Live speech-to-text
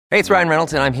Hey, it's Ryan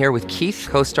Reynolds, and I'm here with Keith,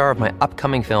 co-star of my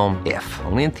upcoming film, If,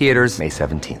 only in theaters May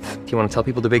 17th. Do you want to tell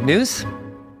people the big news?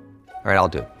 All right, I'll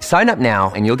do it. Sign up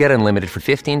now and you'll get unlimited for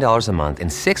 $15 a month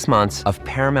and 6 months of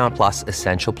Paramount Plus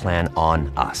Essential Plan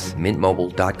on us.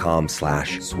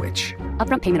 MintMobile.com/switch.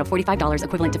 Upfront payment of $45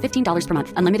 equivalent to $15 per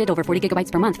month. Unlimited over 40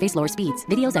 gigabytes per month. Face lower speeds.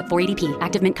 Videos at 480p.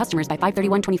 Active Mint customers by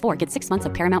 531.24 get 6 months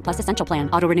of Paramount Plus Essential Plan.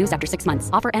 Auto renews after 6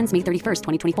 months. Offer ends May 31st,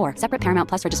 2024. Separate Paramount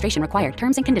Plus registration required.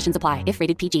 Terms and conditions apply if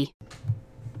rated PG.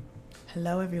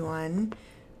 Hello, everyone.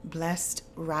 Blessed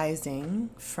rising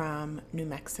from New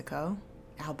Mexico.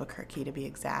 Albuquerque to be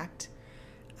exact.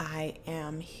 I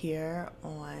am here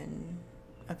on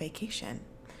a vacation.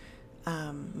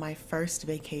 My first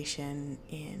vacation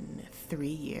in 3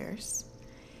 years.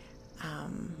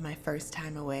 My first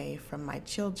time away from my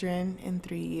children in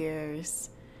 3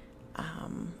 years,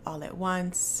 all at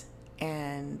once,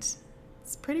 and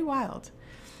it's pretty wild.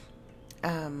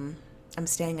 I'm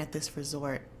staying at this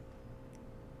resort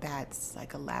that's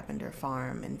like a lavender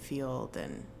farm and field,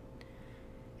 and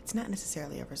it's not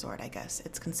necessarily a resort, I guess.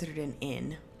 It's considered an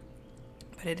inn,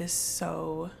 but it is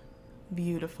so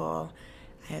beautiful.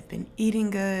 I have been eating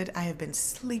good. I have been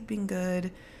sleeping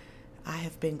good. I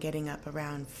have been getting up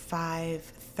around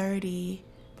 5:30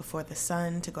 before the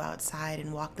sun to go outside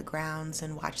and walk the grounds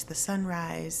and watch the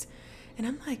sunrise. And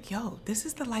I'm like, yo, this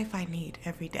is the life I need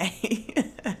every day.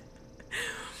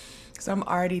 So I'm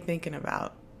already thinking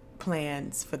about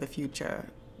plans for the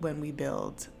future when we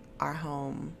build our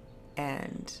home,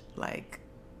 and like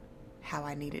how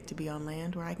I need it to be on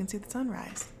land where I can see the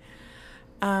sunrise.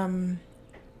 So I'm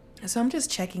just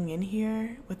checking in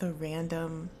here with a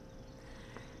random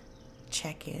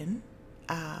check-in.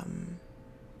 I'm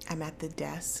at the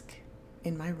desk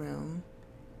in my room,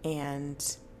 and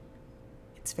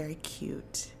it's very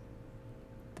cute.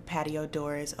 The patio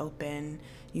door is open.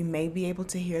 You may be able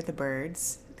to hear the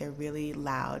birds. They're really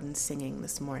loud and singing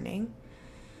this morning.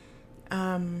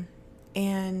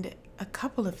 And a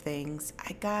couple of things.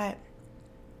 I got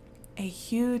a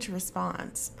huge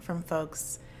response from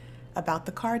folks about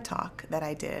the car talk that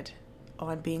I did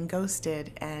on being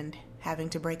ghosted and having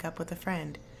to break up with a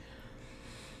friend.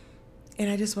 And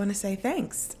I just want to say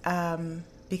thanks,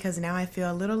 because now I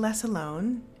feel a little less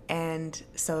alone, and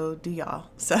so do y'all.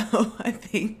 So I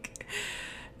think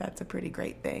that's a pretty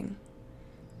great thing.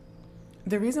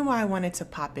 The reason why I wanted to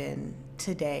pop in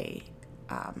today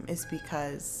is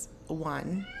because,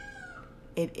 one,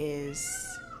 it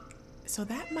is, so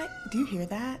that might, do you hear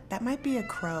that? That might be a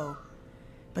crow,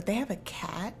 but they have a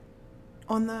cat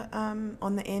on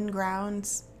the inn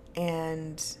grounds,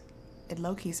 and it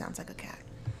low-key sounds like a cat.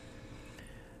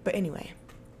 But anyway,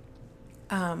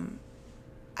 I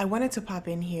wanted to pop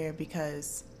in here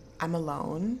because I'm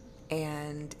alone,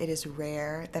 and it is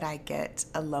rare that I get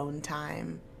alone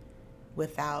time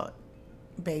without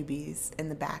babies in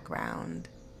the background.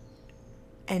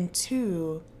 And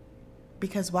two,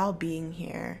 because while being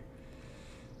here,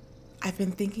 I've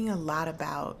been thinking a lot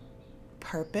about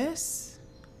purpose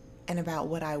and about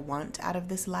what I want out of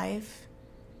this life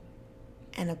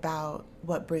and about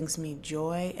what brings me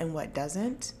joy and what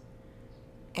doesn't.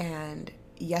 And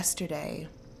yesterday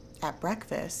at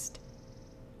breakfast,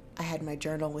 I had my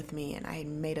journal with me, and I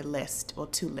made a list, well,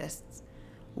 2 lists.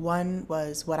 One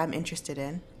was what I'm interested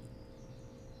in,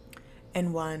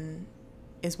 and one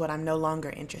is what I'm no longer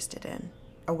interested in,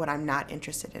 or what I'm not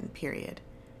interested in, period.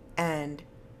 And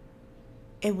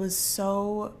it was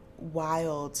so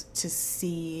wild to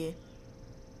see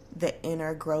the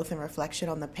inner growth and reflection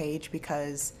on the page,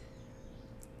 because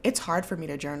it's hard for me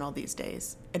to journal these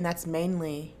days. And that's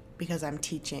mainly because I'm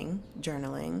teaching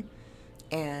journaling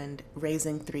and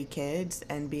raising 3 kids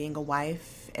and being a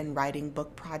wife and writing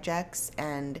book projects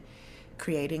and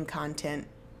creating content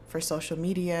for social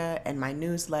media and my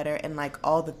newsletter and like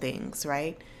all the things,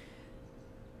 right?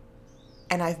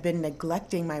 And I've been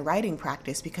neglecting my writing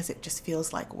practice because it just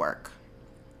feels like work.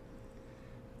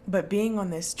 But being on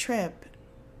this trip,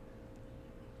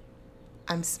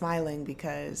 I'm smiling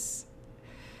because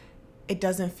it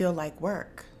doesn't feel like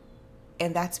work.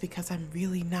 And that's because I'm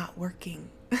really not working.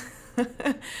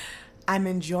 I'm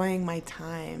enjoying my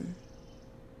time,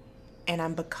 and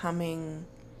I'm becoming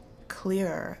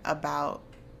clearer about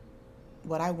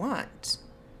what I want.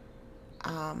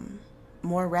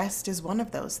 More rest is one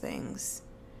of those things.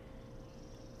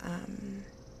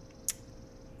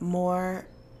 More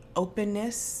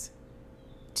openness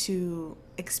to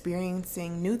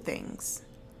experiencing new things.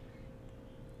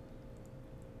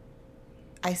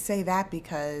 I say that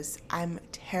because I'm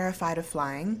terrified of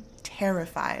flying.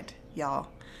 Terrified, y'all.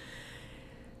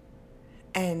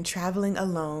 And traveling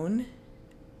alone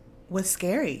was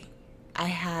scary. I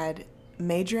had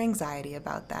major anxiety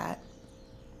about that.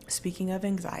 Speaking of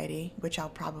anxiety, which I'll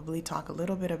probably talk a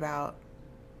little bit about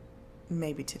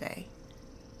maybe today,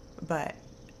 but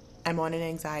I'm on an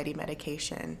anxiety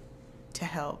medication to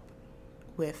help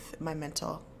with my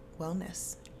mental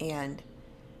wellness, and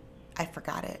I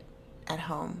forgot it at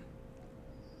home.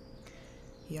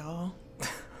 Y'all,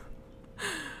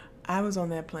 I was on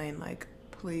that plane like,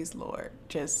 please, Lord,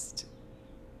 just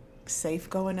safe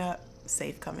going up,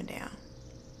 safe coming down.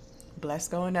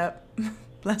 Blessed going up,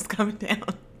 blessed coming down.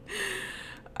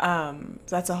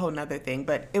 So that's a whole nother thing,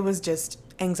 but it was just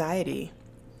anxiety.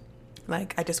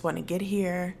 Like, I just want to get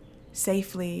here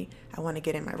safely. I want to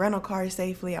get in my rental car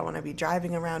safely. I want to be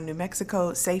driving around New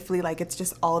Mexico safely. Like, it's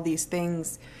just all these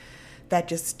things that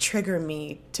just trigger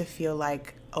me to feel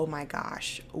like, oh my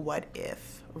gosh, what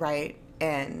if, right?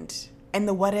 And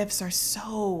the what ifs are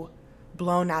so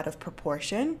blown out of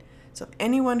proportion. So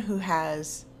anyone who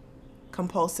has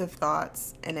compulsive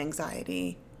thoughts and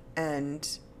anxiety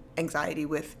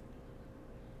with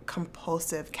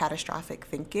compulsive catastrophic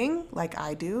thinking like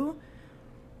I do,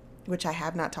 which I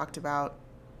have not talked about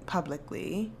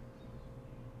publicly,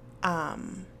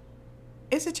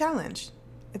 it's a challenge.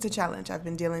 It's a challenge. I've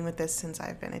been dealing with this since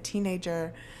I've been a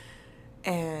teenager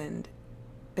and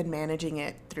been managing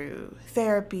it through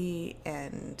therapy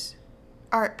and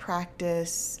art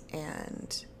practice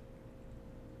and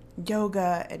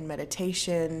yoga and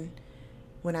meditation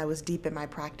when I was deep in my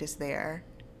practice there.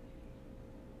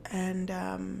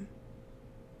 And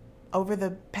over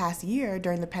the past year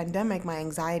during the pandemic, my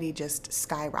anxiety just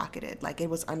skyrocketed. Like, it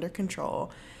was under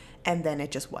control, and then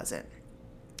it just wasn't.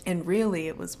 And really,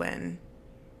 it was when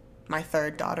my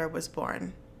third daughter was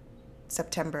born,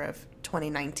 September of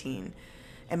 2019,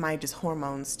 and my just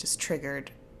hormones just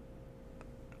triggered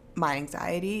my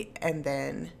anxiety, and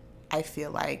then I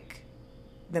feel like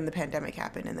then the pandemic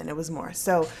happened, and then it was more.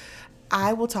 So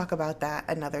I will talk about that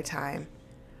another time.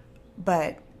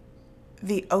 But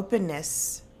the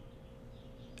openness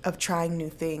of trying new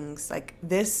things, like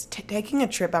this, taking a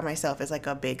trip by myself is like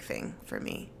a big thing for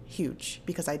me, huge,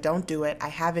 because I don't do it. I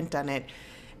haven't done it.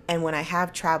 And when I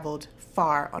have traveled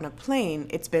far on a plane,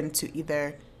 it's been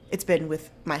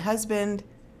with my husband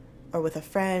or with a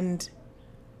friend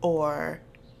or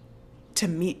to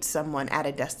meet someone at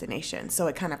a destination. So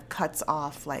it kind of cuts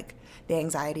off like the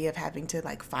anxiety of having to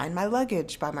like find my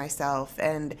luggage by myself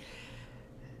and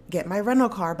get my rental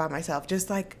car by myself, just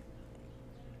like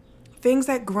things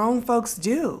that grown folks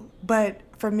do. But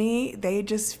for me, they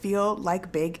just feel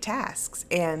like big tasks.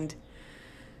 And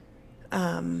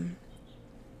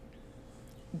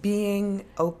being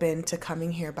open to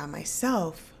coming here by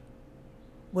myself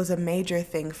was a major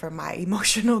thing for my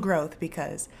emotional growth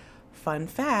because, fun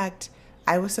fact,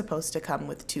 I was supposed to come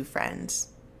with 2 friends.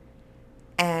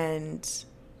 And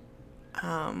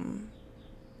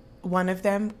one of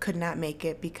them could not make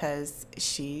it because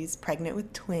she's pregnant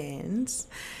with twins,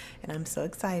 and I'm so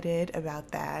excited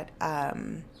about that.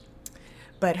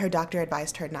 But her doctor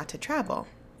advised her not to travel.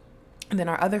 And then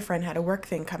our other friend had a work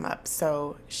thing come up,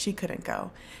 so she couldn't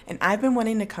go. And I've been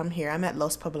wanting to come here. I'm at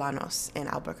Los Poblanos in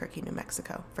Albuquerque, New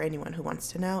Mexico. For anyone who wants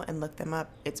to know and look them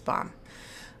up, it's bomb.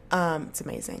 It's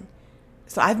amazing.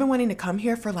 So I've been wanting to come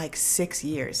here for like 6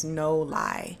 years, no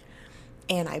lie.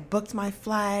 And I booked my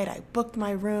flight, I booked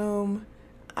my room,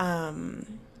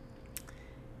 and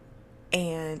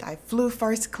I flew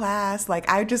first class. Like,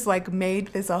 I just like made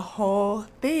this a whole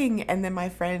thing. And then my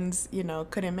friends,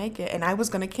 couldn't make it, and I was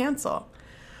going to cancel.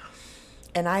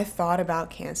 And I thought about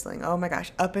canceling. Oh my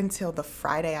gosh, up until the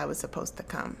Friday I was supposed to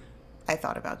come, I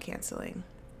thought about canceling.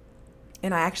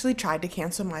 And I actually tried to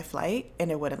cancel my flight,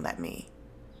 and it wouldn't let me.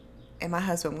 And my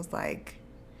husband was like,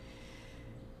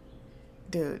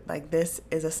 dude, like, this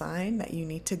is a sign that you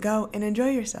need to go and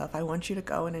enjoy yourself. I want you to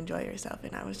go and enjoy yourself.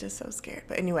 And I was just so scared.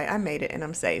 But anyway, I made it, and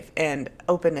I'm safe. And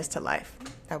openness to life.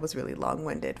 That was really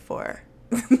long-winded for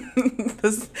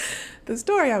the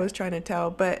story I was trying to tell.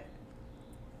 But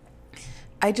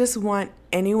I just want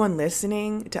anyone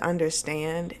listening to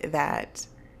understand that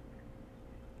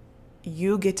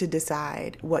you get to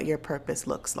decide what your purpose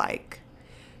looks like.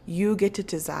 You get to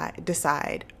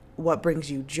decide what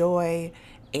brings you joy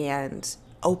and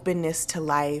openness to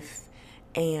life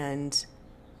and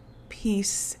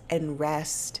peace and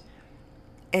rest.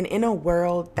 And in a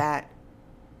world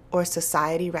or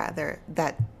society rather,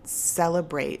 that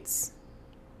celebrates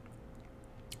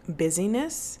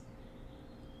busyness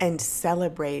and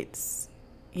celebrates,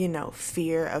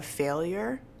 fear of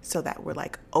failure, so that we're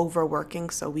like overworking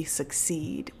so we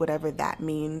succeed, whatever that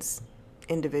means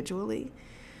individually.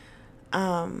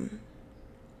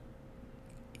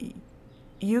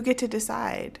 You get to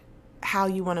decide how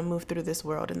you want to move through this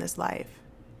world and this life.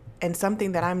 And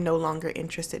something that I'm no longer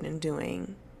interested in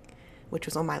doing, which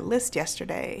was on my list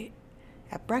yesterday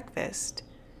at breakfast,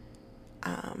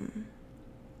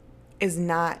 is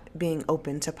not being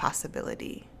open to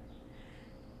possibility.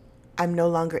 I'm no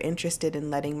longer interested in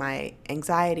letting my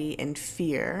anxiety and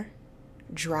fear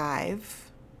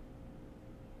drive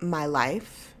my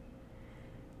life.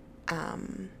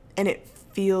 And it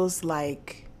feels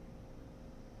like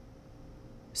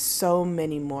so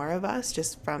many more of us,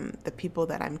 just from the people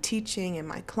that I'm teaching and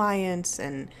my clients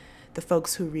and the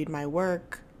folks who read my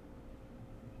work,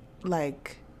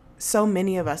 like so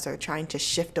many of us are trying to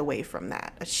shift away from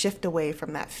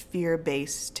that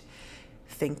fear-based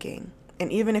thinking.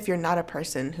 And even if you're not a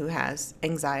person who has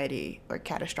anxiety or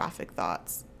catastrophic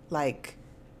thoughts, like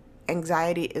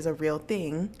anxiety is a real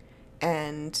thing.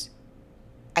 And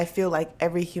I feel like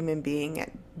every human being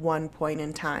at one point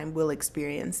in time will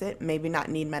experience it, maybe not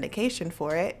need medication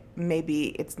for it. Maybe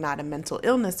it's not a mental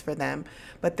illness for them,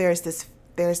 but there's this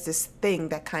thing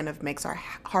that kind of makes our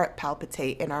heart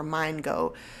palpitate and our mind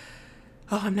go,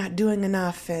 oh, I'm not doing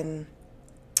enough. And,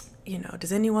 you know,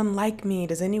 does anyone like me?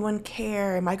 Does anyone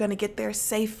care? Am I going to get there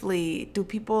safely? Do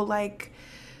people like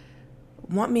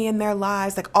want me in their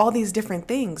lives? Like all these different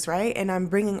things, right? And I'm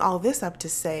bringing all this up to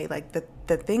say like the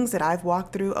things that I've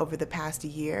walked through over the past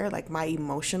year, like my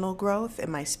emotional growth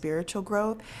and my spiritual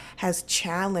growth has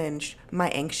challenged my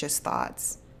anxious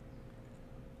thoughts.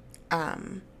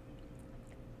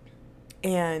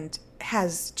 And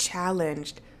has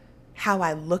challenged how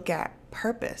I look at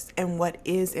purpose and what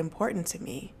is important to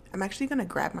me. I'm actually going to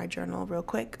grab my journal real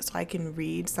quick so I can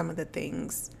read some of the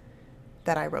things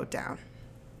that I wrote down.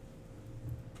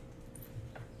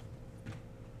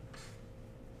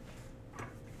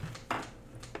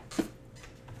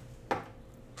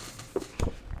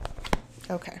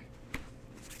 Okay.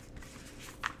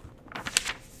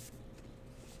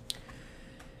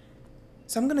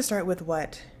 So I'm going to start with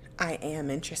what I am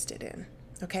interested in,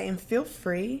 okay? And feel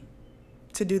free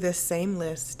to do this same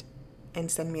list and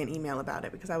send me an email about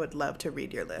it because I would love to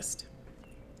read your list.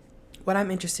 What I'm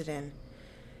interested in: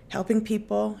 helping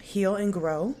people heal and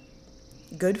grow,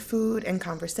 good food and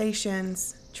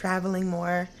conversations, traveling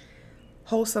more,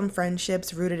 wholesome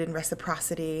friendships rooted in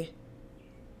reciprocity,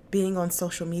 being on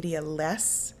social media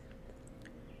less,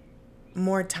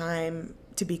 more time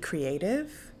to be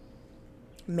creative,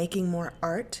 making more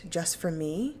art just for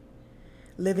me,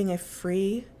 living a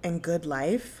free and good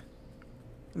life,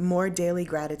 more daily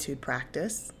gratitude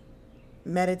practice,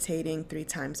 meditating 3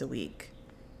 times a week,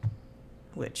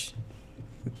 which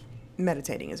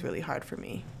meditating is really hard for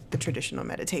me, the traditional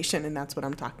meditation, and that's what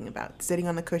I'm talking about. Sitting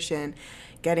on the cushion,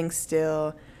 getting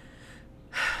still,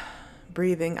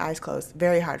 breathing, eyes closed,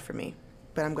 very hard for me,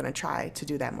 but I'm going to try to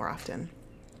do that more often.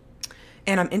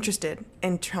 And I'm interested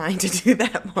in trying to do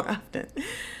that more often.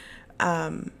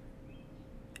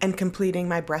 And completing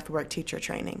my breathwork teacher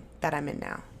training that I'm in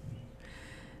now.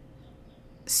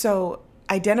 So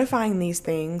identifying these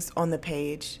things on the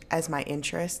page as my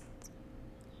interests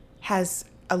has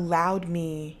allowed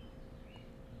me,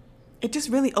 it just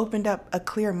really opened up a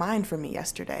clear mind for me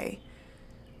yesterday.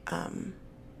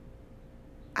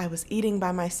 I was eating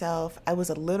by myself. I was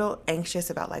a little anxious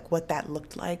about like what that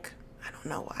looked like. I don't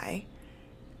know why.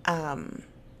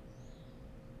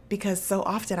 Because so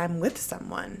often I'm with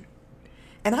someone.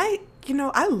 And I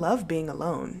love being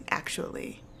alone,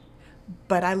 actually.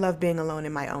 But I love being alone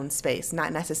in my own space,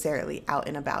 not necessarily out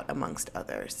and about amongst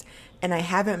others. And I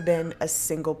haven't been a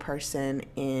single person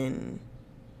in,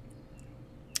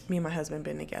 me and my husband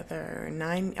been together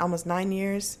almost 9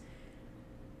 years,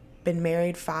 been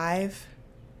married 5.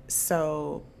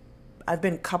 So I've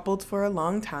been coupled for a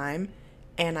long time,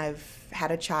 and I've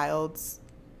had a child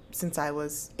since I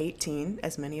was 18,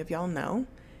 as many of y'all know.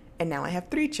 And now I have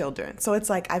 3 children. So it's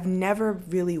like I've never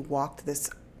really walked this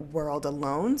world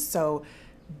alone. So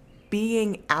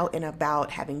being out and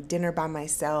about, having dinner by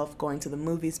myself, going to the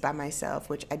movies by myself,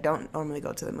 which I don't normally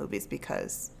go to the movies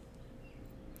because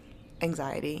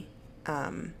anxiety.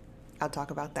 I'll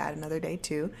talk about that another day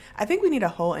too. I think we need a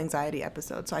whole anxiety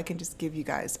episode so I can just give you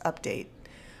guys update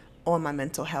on my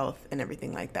mental health and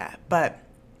everything like that. But,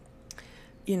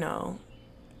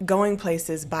 going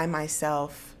places by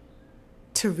myself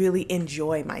to really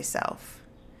enjoy myself.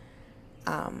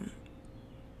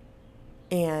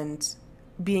 And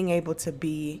being able to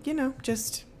be,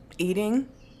 just eating,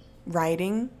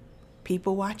 writing,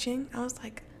 people watching. I was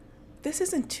like, this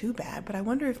isn't too bad, but I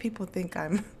wonder if people think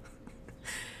I'm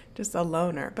just a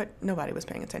loner. But nobody was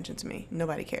paying attention to me.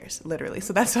 Nobody cares, literally.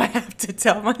 So that's what I have to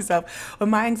tell myself. When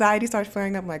my anxiety starts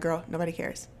flaring up, I'm like, girl, nobody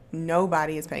cares.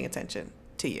 Nobody is paying attention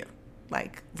to you.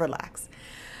 Like, relax.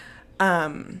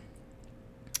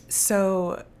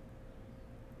 So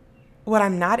what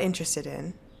I'm not interested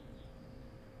in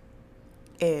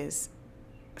is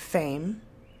fame,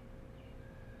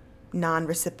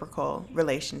 non-reciprocal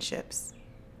relationships,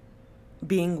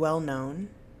 being well known,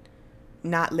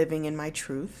 not living in my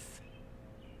truth,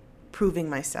 proving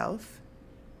myself,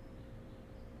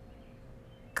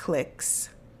 clicks,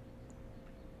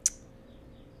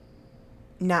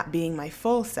 not being my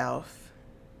full self,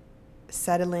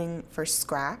 settling for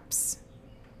scraps,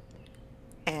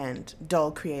 and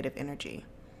dull creative energy.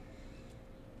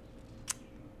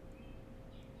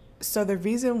 So the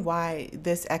reason why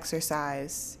this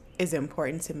exercise is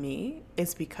important to me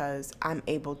is because I'm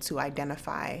able to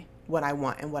identify what I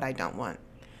want and what I don't want.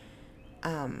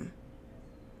 And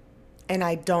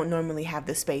I don't normally have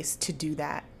the space to do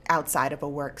that outside of a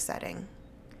work setting.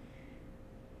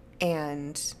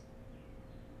 And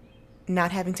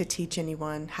not having to teach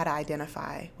anyone how to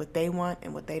identify what they want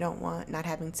and what they don't want, not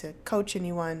having to coach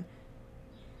anyone,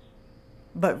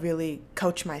 but really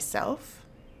coach myself,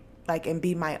 like, and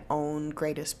be my own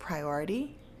greatest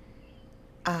priority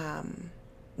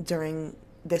during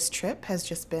this trip has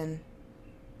just been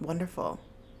wonderful.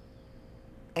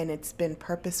 And it's been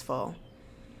purposeful.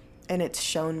 And it's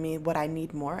shown me what I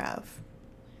need more of.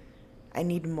 I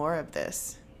need more of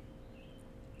this.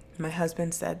 My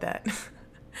husband said that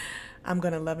I'm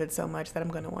going to love it so much that I'm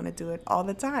going to want to do it all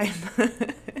the time.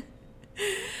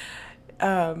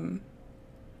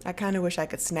 I kind of wish I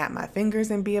could snap my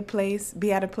fingers and be at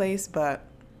a place, but,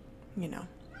 you know,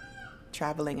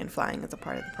 traveling and flying is a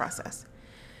part of the process.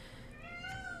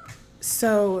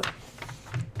 So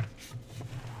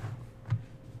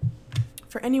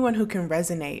for anyone who can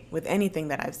resonate with anything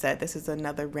that I've said, this is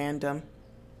another random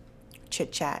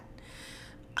chit chat.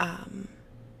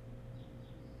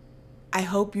 I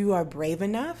hope you are brave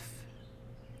enough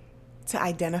to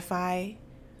identify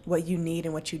what you need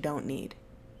and what you don't need,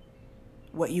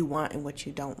 what you want and what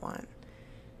you don't want.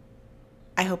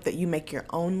 I hope that you make your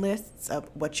own lists of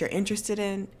what you're interested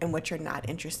in and what you're not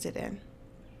interested in.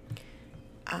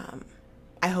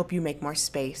 I hope you make more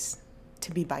space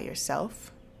to be by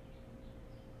yourself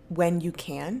when you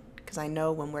can, because I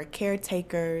know when we're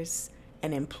caretakers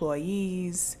and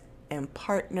employees and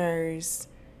partners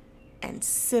and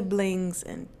siblings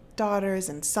and daughters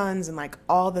and sons and like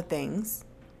all the things,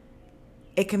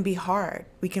 it can be hard.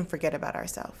 We can forget about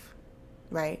ourselves,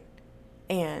 right?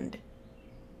 And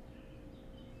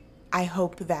I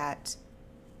hope that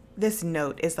this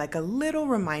note is like a little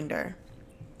reminder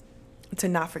to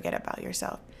not forget about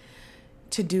yourself,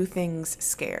 to do things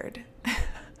scared,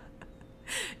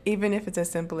 even if it's as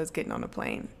simple as getting on a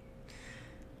plane.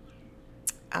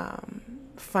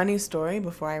 Funny story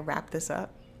before I wrap this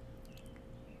up.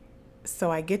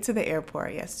 So I get to the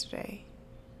airport yesterday,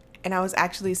 and I was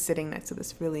actually sitting next to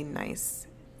this really nice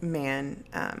man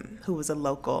who was a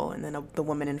local, and then the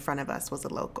woman in front of us was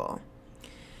a local.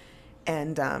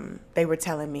 And they were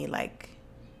telling me, like,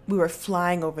 we were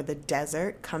flying over the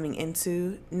desert coming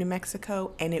into New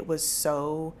Mexico, and it was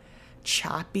so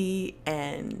choppy,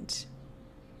 and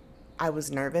I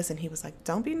was nervous. And he was like,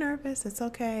 don't be nervous. It's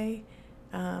okay.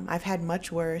 I've had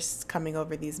much worse coming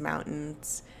over these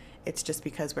mountains. It's just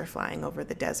because we're flying over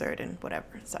the desert and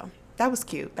whatever. So that was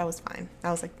cute. That was fine. I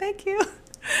was like, thank you.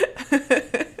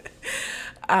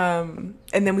 And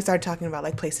then we started talking about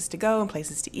like places to go and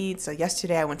places to eat. So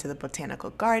yesterday I went to the botanical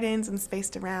gardens and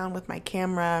spaced around with my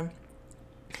camera.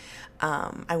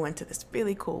 I went to this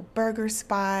really cool burger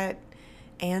spot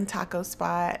and taco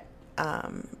spot,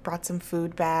 brought some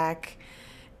food back,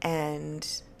 and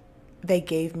they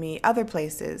gave me other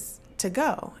places to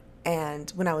go. And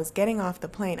when I was getting off the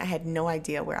plane, I had no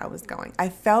idea where I was going. I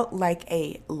felt like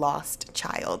a lost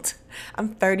child.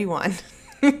 I'm 31.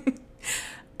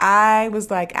 I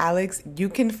was like, Alex, you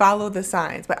can follow the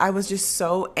signs. But I was just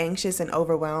so anxious and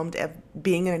overwhelmed of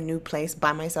being in a new place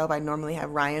by myself. I normally have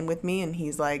Ryan with me, and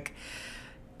he's like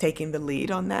taking the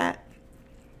lead on that.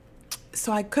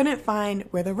 So I couldn't find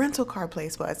where the rental car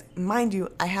place was. Mind you,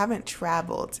 I haven't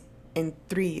traveled in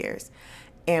 3 years.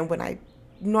 And when I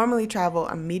normally travel,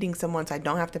 I'm meeting someone, so I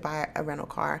don't have to buy a rental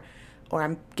car, or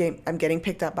I'm getting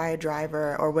picked up by a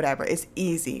driver or whatever. It's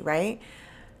easy, right?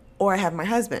 Or I have my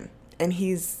husband, and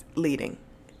he's leading.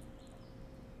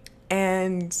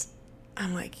 And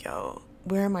I'm like, yo,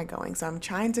 where am I going? So I'm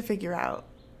trying to figure out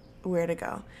where to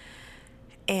go.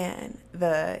 And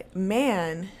the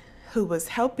man who was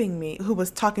helping me, who was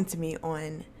talking to me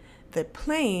on the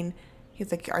plane,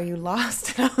 he's like, are you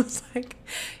lost? And I was like,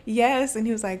 yes. And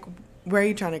he was like, where are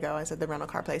you trying to go? I said, the rental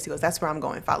car place. He goes, that's where I'm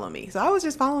going. Follow me. So I was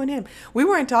just following him. We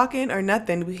weren't talking or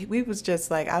nothing. We was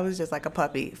just like, I was just like a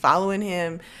puppy following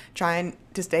him, trying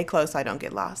to stay close so I don't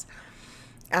get lost.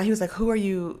 And he was like, who are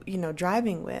you,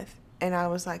 driving with? And I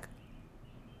was like,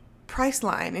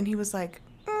 Priceline. And he was like,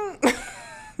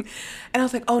 And I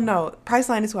was like, oh no,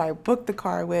 Priceline is who I booked the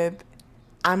car with.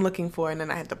 I'm looking for, and then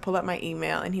I had to pull up my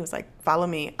email, and he was like, follow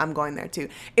me. I'm going there too.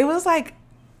 It was like,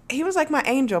 he was like my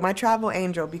angel, my travel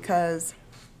angel, because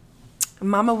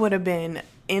mama would have been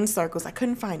in circles. I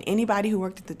couldn't find anybody who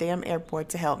worked at the damn airport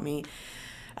to help me.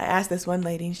 I asked this one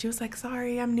lady, and she was like,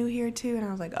 sorry, I'm new here too. And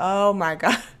I was like, oh my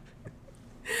God.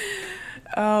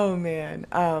 Oh man.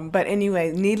 But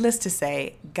anyway, needless to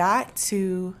say, got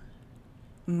to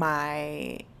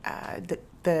my,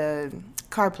 the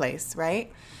car place,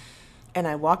 right? And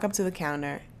I walk up to the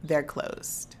counter, they're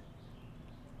closed.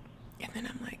 And then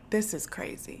I'm like, this is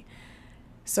crazy.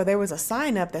 So there was a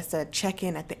sign up that said check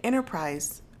in at the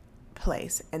Enterprise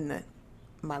place. And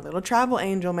my little travel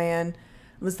angel man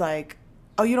was like,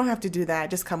 oh, you don't have to do that.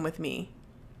 Just come with me.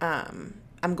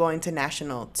 I'm going to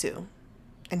National too.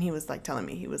 And he was like telling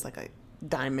me he was like a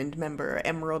diamond member or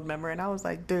emerald member. And I was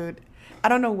like, dude, I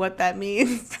don't know what that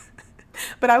means,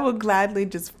 but I will gladly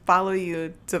just follow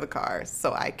you to the car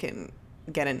so I can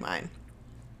get in mine.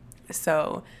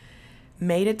 So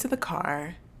made it to the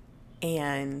car,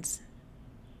 and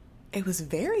it was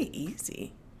very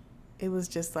easy. It was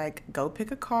just like, go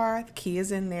pick a car, the key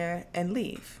is in there, and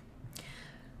leave.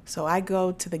 So I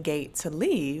go to the gate to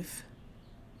leave,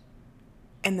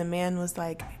 and the man was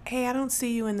like, hey, I don't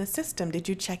see you in the system. Did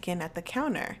you check in at the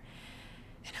counter?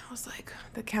 And I was like,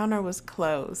 the counter was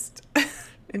closed.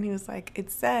 And he was like,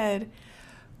 it said,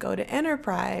 go to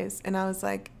Enterprise. And I was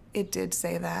like, it did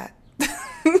say that.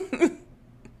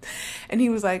 And he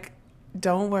was like,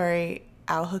 don't worry,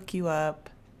 I'll hook you up.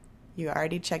 You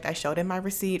already checked. I showed him my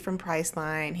receipt from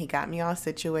Priceline. He got me all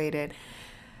situated.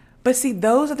 But see,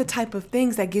 those are the type of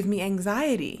things that give me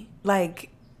anxiety.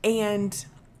 And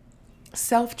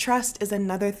self-trust is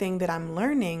another thing that I'm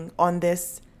learning on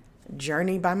this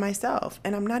journey by myself.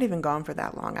 And I'm not even gone for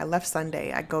that long. I left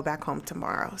Sunday. I go back home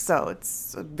tomorrow. So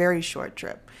it's a very short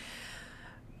trip.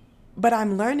 But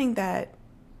I'm learning that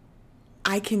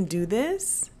I can do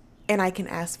this, and I can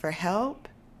ask for help.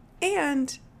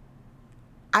 And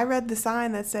I read the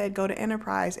sign that said, go to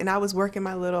Enterprise. And I was working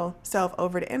my little self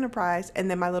over to Enterprise.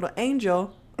 And then my little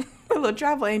angel, my little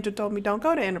travel angel told me, don't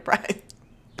go to Enterprise.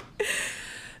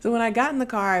 So when I got in the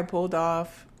car, I pulled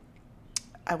off.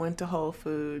 I went to Whole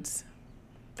Foods.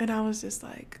 And I was just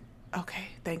like, okay,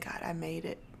 thank God I made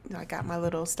it. I got my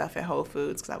little stuff at Whole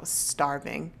Foods because I was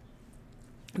starving.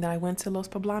 And then I went to Los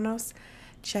Poblanos,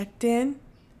 checked in,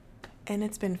 and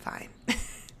it's been fine.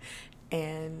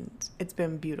 And it's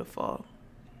been beautiful.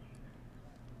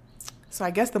 So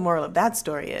I guess the moral of that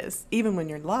story is, even when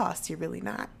you're lost, you're really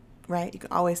not, right? You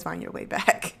can always find your way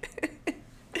back.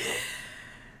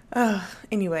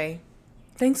 Anyway,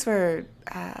 thanks for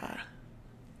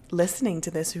listening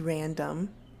to this random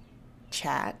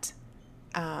chat.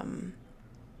 I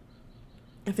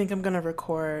think I'm going to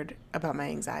record about my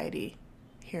anxiety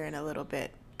here in a little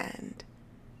bit and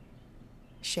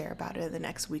share about it in the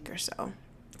next week or so.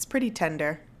 It's pretty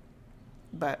tender,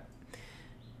 but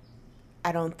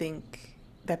I don't think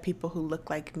that people who look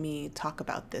like me talk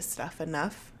about this stuff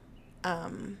enough.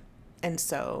 And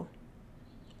so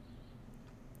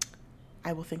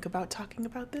I will think about talking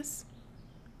about this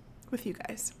with you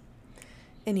guys.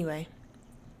 Anyway,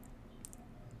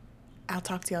 I'll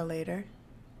talk to y'all later.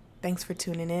 Thanks for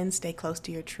tuning in. Stay close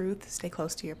to your truth. Stay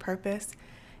close to your purpose.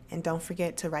 And don't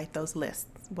forget to write those lists,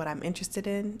 what I'm interested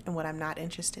in and what I'm not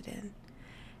interested in.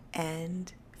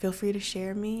 And feel free to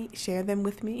share them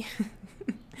with me.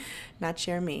 Not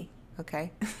share me,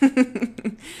 okay?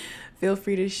 Feel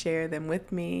free to share them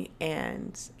with me,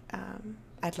 and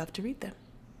I'd love to read them.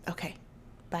 Okay,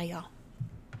 bye y'all.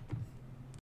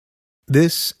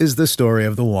 This is the story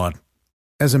of the one.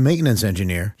 As a maintenance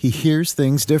engineer, he hears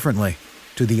things differently.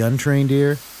 To the untrained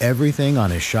ear, everything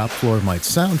on his shop floor might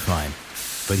sound fine,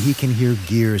 but he can hear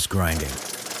gears grinding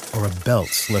or a belt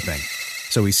slipping.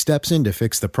 So he steps in to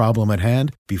fix the problem at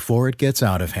hand before it gets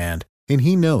out of hand. And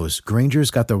he knows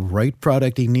Grainger's got the right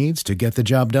product he needs to get the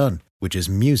job done, which is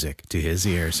music to his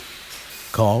ears.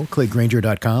 Call, click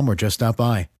Grainger.com, or just stop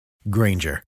by.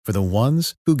 Grainger, for the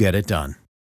ones who get it done.